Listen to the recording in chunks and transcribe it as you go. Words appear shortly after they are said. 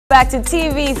Back to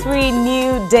TV3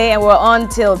 New Day, and we're on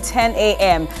till 10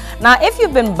 a.m. Now, if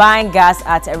you've been buying gas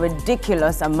at a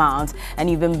ridiculous amount and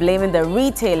you've been blaming the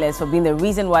retailers for being the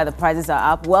reason why the prices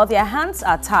are up, well, their hands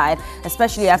are tied,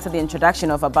 especially after the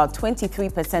introduction of about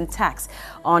 23% tax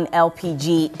on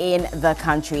LPG in the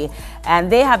country. And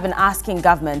they have been asking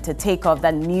government to take off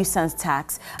that nuisance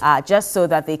tax just so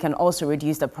that they can also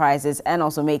reduce the prices and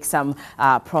also make some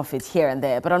profit here and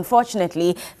there. But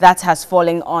unfortunately, that has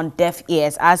fallen on deaf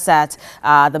ears, as at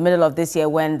the middle of this year,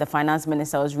 when the finance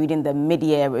minister was reading the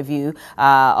mid-year review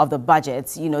of the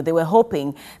budget. You know, they were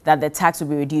hoping that the tax would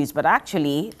be reduced, but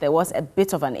actually there was a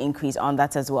bit of an increase on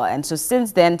that as well. And so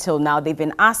since then till now, they've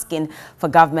been asking for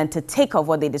government to take off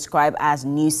what they describe as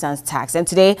nuisance tax. And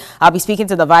today I'll be speaking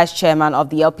to the vice chairman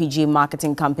of the LPG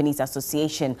Marketing Companies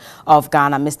Association of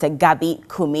Ghana, Mr. Gabi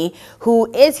Kumi,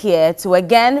 who is here to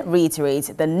again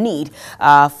reiterate the need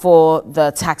for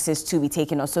the taxes to be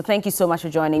taken off. So thank you so much for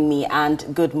joining me,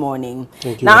 and good morning.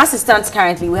 Thank you. Now, as it stands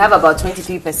currently, we have about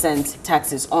 23%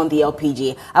 taxes on the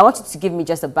LPG. I want you to give me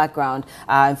just a background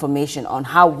information on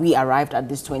how we arrived at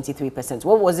this 23%.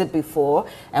 What was it before,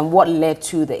 and what led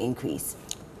to the increase?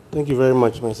 Thank you very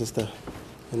much, my sister,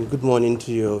 and good morning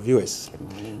to your viewers.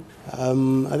 Good morning.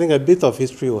 I think a bit of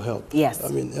history will help. Yes. I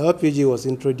mean, LPG was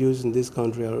introduced in this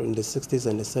country in the 60s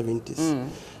and the 70s.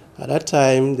 At that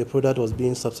time, the product was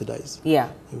being subsidized. Yeah.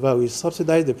 In fact, we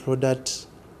subsidized the product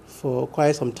for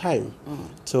quite some time,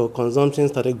 so consumption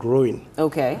started growing.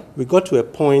 Okay. We got to a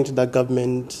point that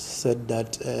government said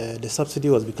that the subsidy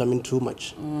was becoming too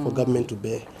much for government to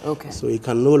bear. Okay. So it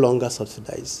can no longer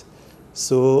subsidize.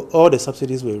 So all the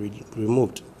subsidies were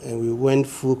removed, and we went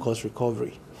full cost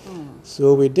recovery.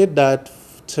 So we did that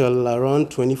till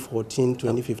around 2014,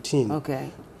 2015.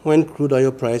 Okay. When crude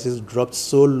oil prices dropped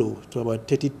so low to about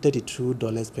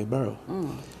 $32 per barrel.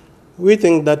 We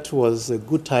think that was a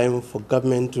good time for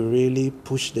government to really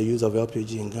push the use of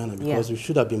LPG in Ghana, because we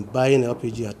should have been buying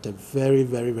LPG at a very,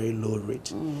 very, very low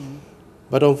rate.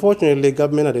 But unfortunately,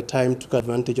 government at the time took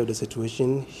advantage of the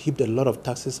situation, heaped a lot of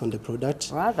taxes on the product.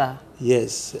 Rather?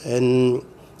 Yes, and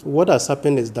what has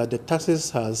happened is that the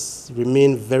taxes has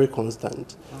remained very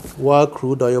constant, while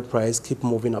crude oil price keep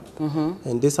moving up.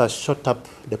 And this has shot up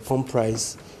the pump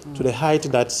price to the height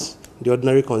that the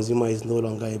ordinary consumer is no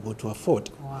longer able to afford.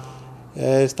 Wow.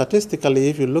 Statistically,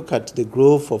 if you look at the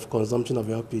growth of consumption of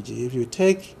LPG, if you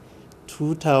take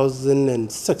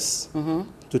 2006 to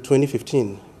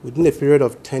 2015, within a period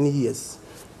of 10 years,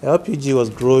 LPG was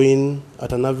growing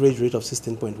at an average rate of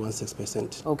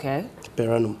 16.16%. Okay.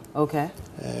 Per annum. Okay.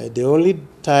 The only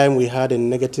time we had a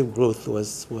negative growth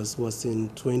was in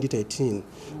 2013,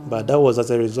 but that was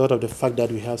as a result of the fact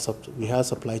that we had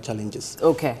supply challenges.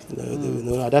 Okay.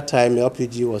 At that time,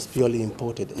 LPG was purely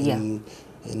imported,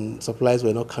 and supplies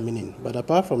were not coming in. But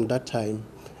apart from that time,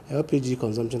 LPG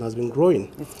consumption has been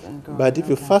growing. It's been growing. But if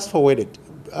you fast forward it,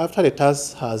 after the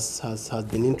tax has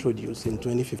been introduced in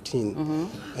 2015,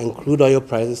 and crude oil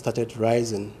prices started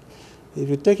rising, if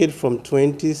you take it from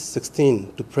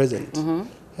 2016 to present,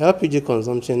 LPG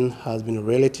consumption has been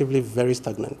relatively very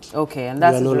stagnant. Okay, and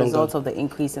that's the result of the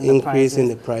increase in the prices. In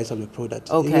the price of the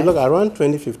product. Okay. If you look around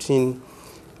 2015,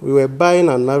 we were buying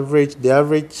the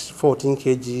average 14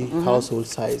 kg household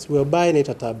size. We were buying it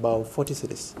at about 40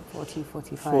 cedis. 40,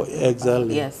 45.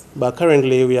 Exactly. Yes. But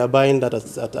currently, we are buying that at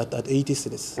 80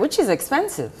 cedis. Which is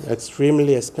expensive.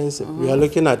 Extremely expensive. We are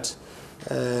looking at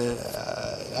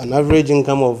an average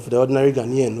income of the ordinary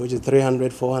Ghanaian, which is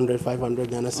 300, 400, 500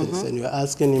 Ghana cedis, and you're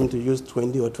asking him to use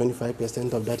 20 or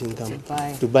 25% of that income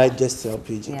to buy just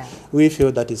LPG. Yeah. We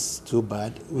feel that is too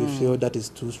bad. We feel that is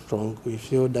too strong. We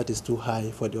feel that is too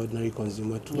high for the ordinary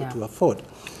consumer to afford.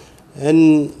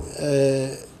 And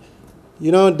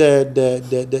you know,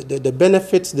 the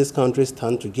benefits this country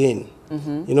stand to gain.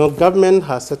 You know, government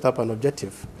has set up an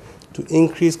objective to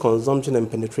increase consumption and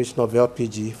penetration of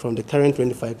LPG from the current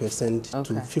 25%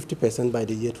 to 50% by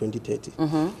the year 2030.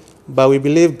 But we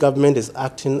believe government is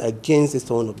acting against its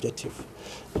own objective,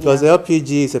 because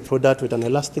LPG is a product with an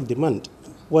elastic demand.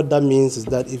 What that means is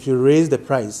that if you raise the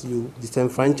price, you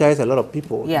disenfranchise a lot of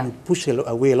people. You push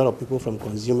away a lot of people from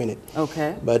consuming it.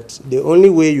 Okay. But the only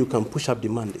way you can push up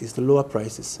demand is to lower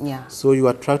prices. So you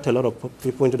attract a lot of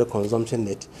people into the consumption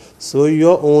net. So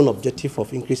your own objective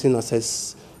of increasing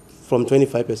access from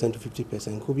 25% to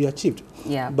 50% could be achieved.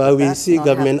 Yeah, but we see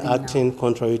government acting now.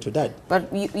 Contrary to that.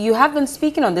 But you have been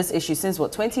speaking on this issue since,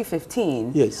 what,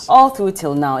 2015? Yes. All through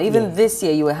till now. Even this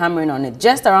year, you were hammering on it.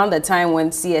 Just around the time when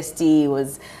CST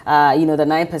was, you know, the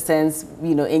 9%,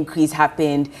 you know, increase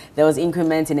happened. There was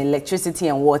increment in electricity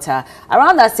and water.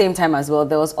 Around that same time as well,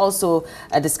 there was also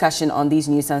a discussion on these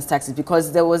nuisance taxes,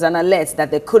 because there was an alert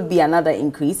that there could be another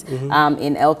increase in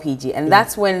LPG. And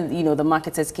that's when, you know, the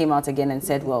marketers came out again and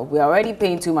said, well, we're already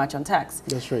paying too much on tax.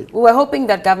 That's right. We were hoping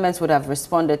that governments would have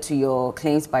responded to your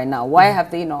claims by now. Why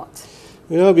have they not?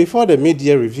 You know, before the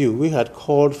mid-year review, we had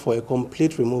called for a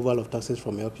complete removal of taxes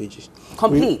from LPG.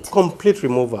 Complete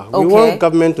removal. Okay. We want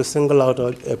government to single out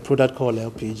a product called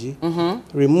LPG,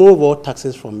 remove all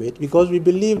taxes from it, because we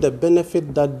believe the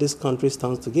benefit that this country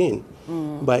stands to gain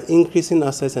by increasing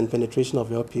access and penetration of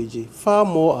LPG far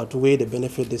more outweigh the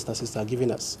benefit these taxes are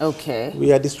giving us. Okay.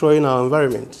 We are destroying our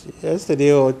environment.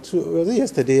 Yesterday,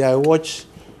 I watched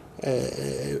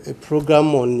a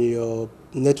program on your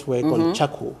network on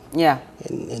charcoal. Yeah.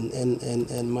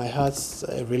 And my heart's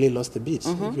really lost a beat.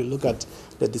 If you look at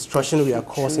the destruction we are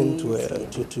causing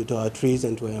to our trees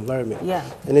and to our environment. Yeah.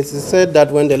 And it's said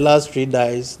that when the last tree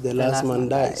dies, the last man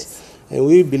dies. And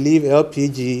we believe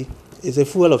LPG is a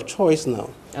fuel of choice now.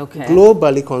 Okay.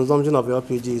 Globally, consumption of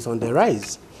LPG is on the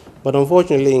rise. But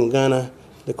unfortunately, in Ghana,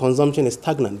 the consumption is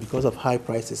stagnant because of high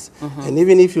prices. And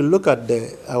even if you look at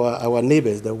our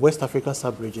neighbors, the West Africa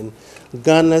sub-region,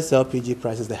 Ghana's LPG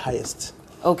price is the highest.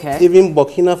 Okay. Even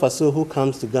Burkina Faso, who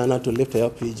comes to Ghana to lift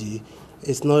LPG,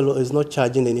 is not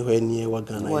charging anywhere near what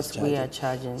Ghana is charging. We are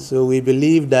charging. So we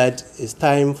believe that it's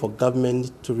time for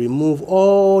government to remove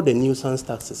all the nuisance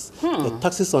taxes. The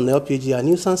taxes on LPG are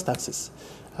nuisance taxes.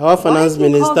 Our finance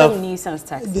minister, call them nuisance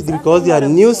taxes? Because they are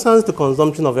nuisance to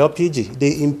consumption of LPG.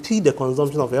 They impede the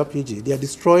consumption of LPG. They are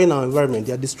destroying our environment.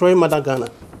 They are destroying Mother Ghana.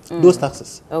 Those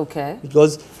taxes. Okay.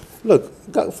 Because, look,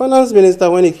 finance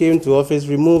minister, when he came to office,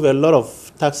 removed a lot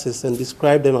of taxes and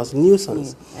described them as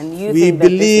nuisance. And you we think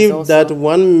believe that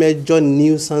one major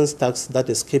nuisance tax that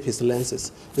escaped his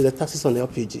lenses is the taxes on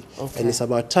LPG. Okay. And it's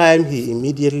about time he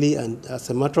immediately, and as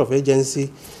a matter of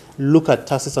urgency, look at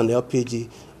taxes on the LPG.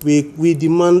 We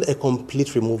demand a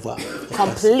complete removal.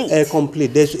 Complete? A complete.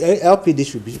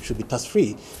 LPG should be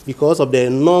tax-free because of the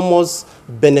enormous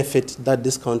benefit that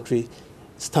this country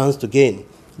stands to gain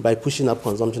by pushing up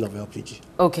consumption of LPG.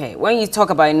 Okay. When you talk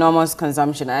about enormous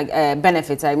consumption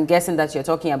benefits, I'm guessing that you're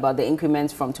talking about the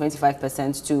increment from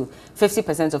 25% to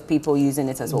 50% of people using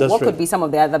it as well. That's what right. could be some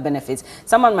of the other benefits?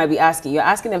 Someone might be asking, you're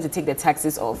asking them to take the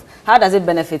taxes off. How does it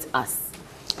benefit us?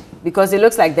 Because it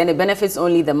looks like then it benefits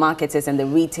only the marketers and the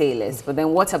retailers. But then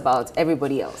what about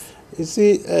everybody else? You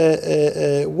see,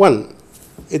 one,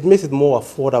 it makes it more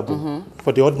affordable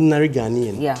for the ordinary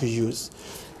Ghanaian to use.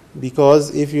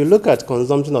 Because if you look at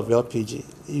consumption of LPG,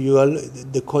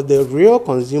 the real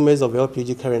consumers of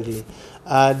LPG currently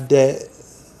are the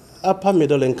upper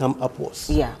middle income upwards.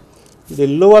 Yeah. The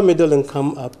lower middle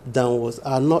income downwards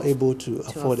are not able to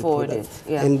afford the product.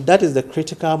 And that is the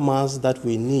critical mass that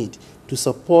we need to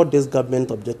support this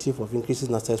government objective of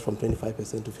increasing access from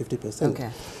 25% to 50%. Okay.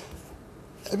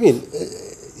 I mean,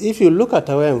 if you look at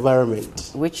our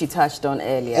environment, which you touched on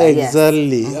earlier.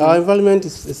 Exactly. Yes. Our environment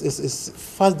is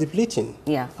fast depleting.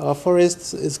 Yeah. Our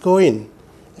forests is going.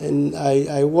 And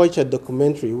I watched a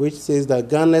documentary which says that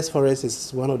Ghana's forest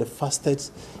is one of the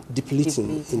fastest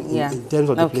depleting in terms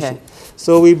of depletion. Okay.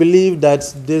 So we believe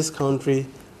that this country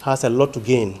has a lot to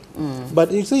gain.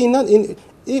 But you see,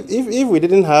 if we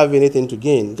didn't have anything to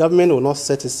gain, government will not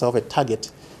set itself a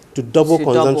target to double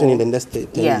consumption in the next 10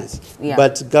 years. Yeah.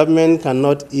 But government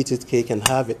cannot eat its cake and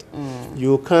have it.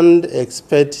 You can't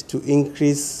expect to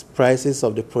increase prices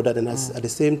of the product and at the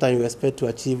same time you expect to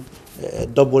achieve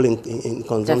double in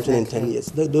consumption in 10 years.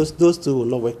 Those two will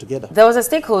not work together. There was a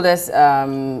stakeholders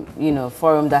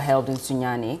forum that held in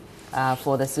Sunyani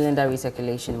for the cylinder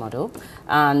recirculation model.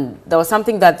 And there was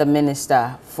something that the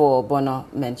Minister for Bono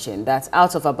mentioned, that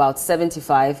out of about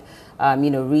 75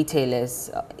 retailers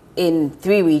in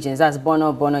 3 regions, that's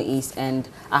Bono, Bono East, and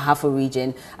Ahafo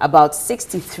region, about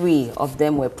 63 of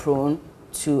them were prone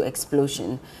to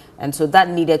explosion. And so that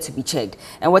needed to be checked.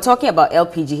 And we're talking about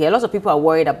LPG here. A lot of people are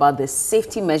worried about the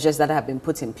safety measures that have been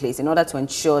put in place in order to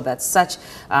ensure that such,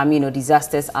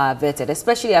 disasters are averted,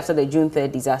 especially after the June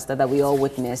 3rd disaster that we all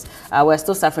witnessed. We're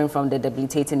still suffering from the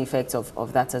debilitating effects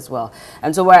of that as well.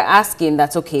 And so we're asking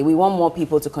that, okay, we want more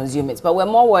people to consume it, but we're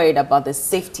more worried about the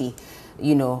safety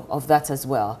you know, of that as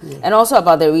well. Yeah. And also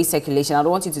about the recirculation, I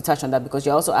don't want you to touch on that because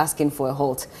you're also asking for a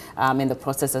halt in the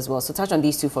process as well. So touch on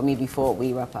these two for me before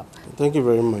we wrap up. Thank you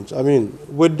very much. I mean,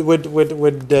 with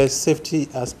the safety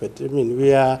aspect, I mean,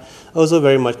 we are also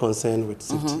very much concerned with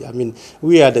safety. I mean,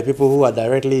 we are the people who are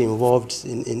directly involved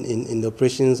in the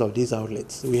operations of these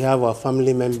outlets. We have our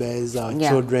family members, our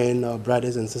children, our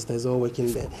brothers and sisters all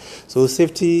working there. So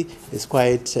safety is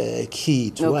quite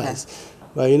key to us.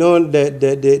 But you know,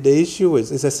 the issue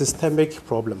is it's a systemic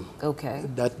problem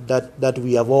that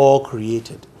we have all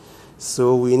created.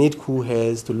 So we need cool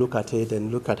heads to look at it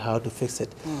and look at how to fix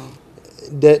it.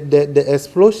 The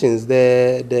explosions,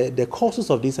 the causes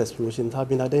of these explosions have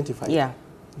been identified. Yeah.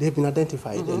 They've been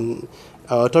identified, and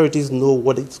our authorities know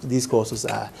what these causes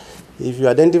are. If you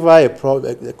identify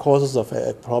the causes of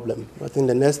a problem, I think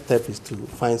the next step is to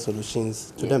find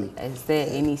solutions to them. Is there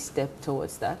any step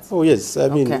towards that? Oh yes, I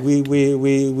mean,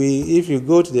 if you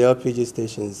go to the LPG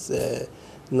stations,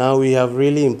 now we have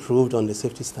really improved on the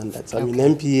safety standards. I mean,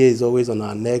 MPA is always on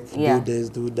our neck, do this,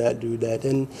 do that,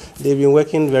 and they've been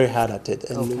working very hard at it,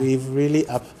 and we've really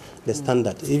upped the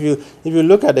standard. If you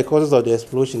look at the causes of the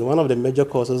explosion, one of the major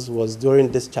causes was during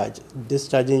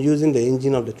discharging, using the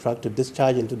engine of the truck to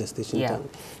discharge into the station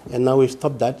tank. And now we've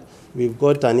stopped that. We've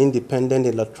got an independent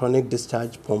electronic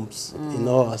discharge pumps in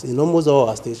almost all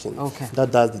our stations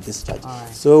that does the discharge.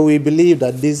 So we believe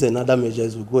that these and other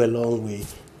measures will go a long way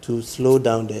to slow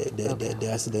down the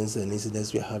accidents and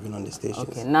incidents we are having on the stations.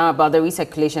 Okay, now about the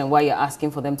recirculation, why you're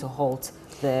asking for them to halt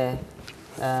the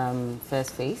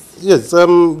first phase? Yes,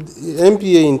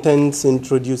 MPA intends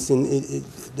introducing,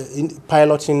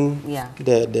 piloting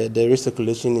the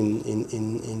recirculation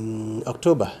in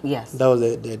October. Yes. That was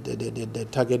the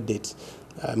target date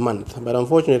month. But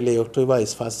unfortunately, October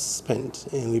is fast spent,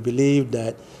 and we believe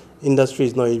that industry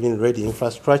is not even ready.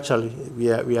 Infrastructurally,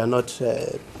 we are not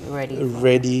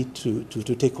ready to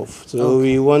take off. So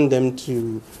we want them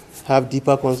to have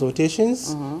deeper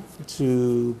consultations,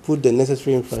 to put the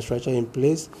necessary infrastructure in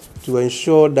place to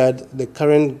ensure that the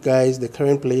current guys, the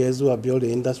current players who have built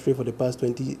the industry for the past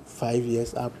 25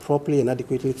 years are properly and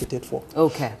adequately catered for.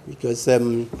 Okay. Because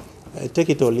take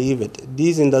it or leave it,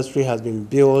 this industry has been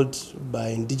built by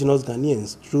indigenous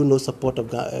Ghanaians through no support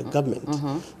of government.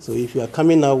 So if you are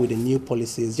coming out with a new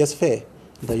policy, it's just fair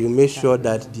that you make sure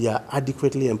that they are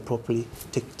adequately and properly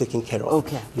taken care of.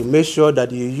 You make sure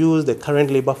that you use the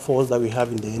current labor force that we have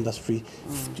in the industry,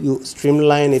 you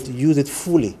streamline it, use it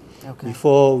fully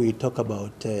before we talk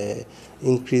about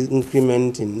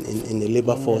increment in the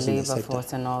labor force in the sector.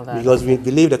 And all that. Because we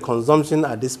believe the consumption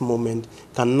at this moment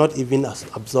cannot even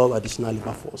absorb additional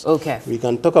labor force. We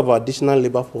can talk about additional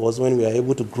labor force when we are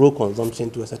able to grow consumption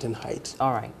to a certain height.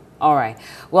 All right. All right.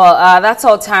 Well, that's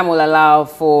all time will allow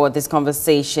for this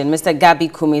conversation. Mr.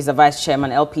 Gabi Kumi is the Vice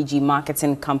Chairman, LPG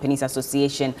Marketing Companies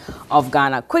Association of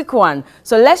Ghana. Quick one.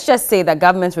 So let's just say that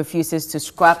government refuses to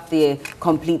scrap the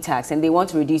complete tax and they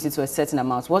want to reduce it to a certain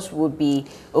amount. What would be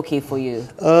okay for you?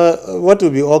 What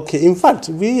would be okay? In fact,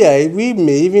 we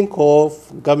may even call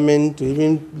government to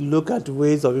even look at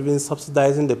ways of even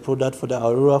subsidizing the product for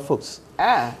our rural folks.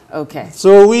 Ah, okay.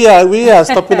 So we are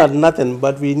stopping at nothing,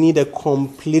 but we need a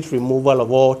complete removal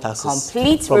of all taxes.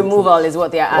 Complete removal is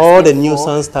what they are asking all the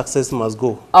nuisance taxes must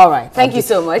go. All right. Thank you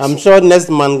so much. I'm sure next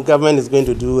month government is going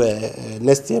to do a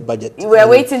next year budget. We're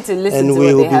waiting to listen to what they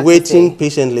have to say. And we will be waiting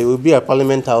patiently. We'll be at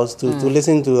Parliament House to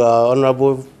listen to our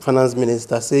Honorable Finance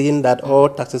Minister saying that all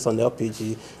taxes on the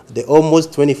LPG, the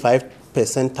almost 25%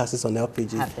 taxes on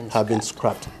LPG have been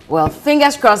scrapped. Well,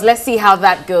 fingers crossed. Let's see how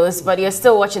that goes. But you're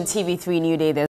still watching TV3 New Day.